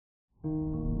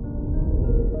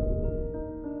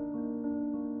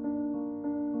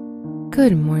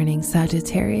Good morning,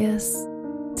 Sagittarius.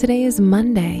 Today is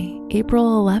Monday,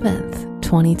 April 11th,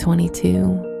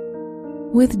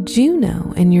 2022. With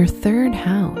Juno in your third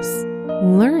house,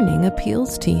 learning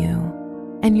appeals to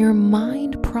you, and your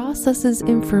mind processes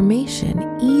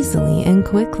information easily and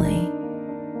quickly.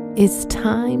 It's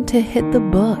time to hit the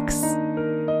books.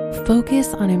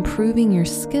 Focus on improving your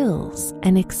skills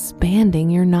and expanding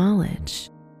your knowledge.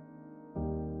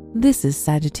 This is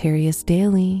Sagittarius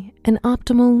Daily, an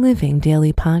Optimal Living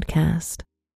daily podcast.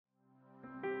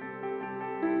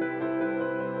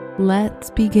 Let's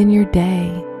begin your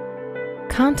day.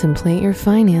 Contemplate your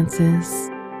finances.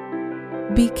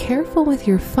 Be careful with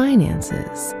your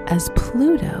finances as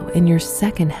Pluto in your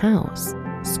second house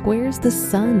squares the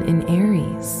Sun in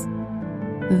Aries.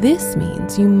 This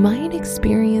means you might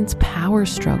experience power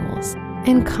struggles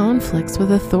and conflicts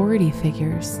with authority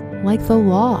figures like the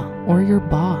law or your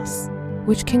boss,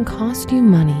 which can cost you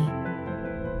money.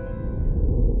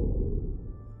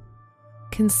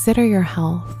 Consider your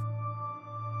health.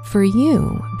 For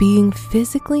you, being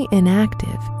physically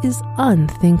inactive is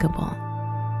unthinkable.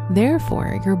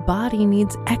 Therefore, your body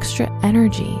needs extra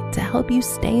energy to help you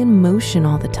stay in motion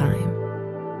all the time.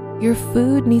 Your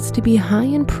food needs to be high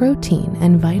in protein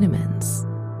and vitamins.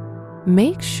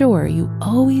 Make sure you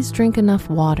always drink enough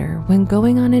water when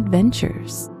going on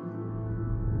adventures.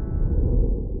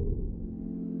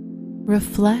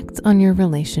 Reflect on your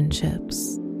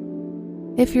relationships.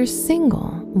 If you're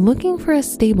single, looking for a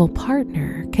stable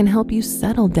partner can help you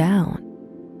settle down.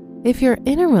 If you're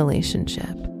in a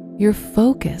relationship, your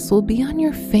focus will be on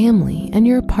your family and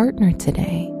your partner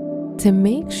today to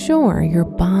make sure your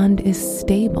bond is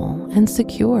stable and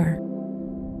secure.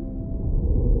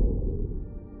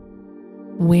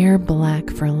 Wear black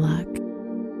for luck.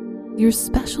 Your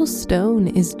special stone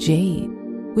is jade,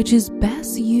 which is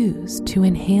best used to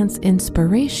enhance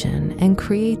inspiration and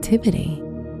creativity.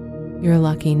 Your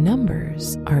lucky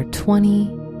numbers are 20,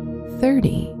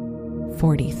 30,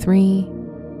 43,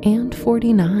 and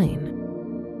 49.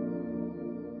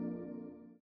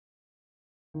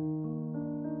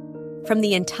 From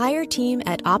the entire team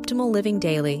at Optimal Living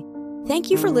Daily, thank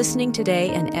you for listening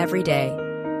today and every day.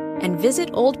 And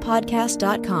visit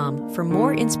oldpodcast.com for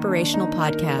more inspirational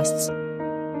podcasts.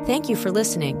 Thank you for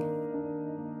listening.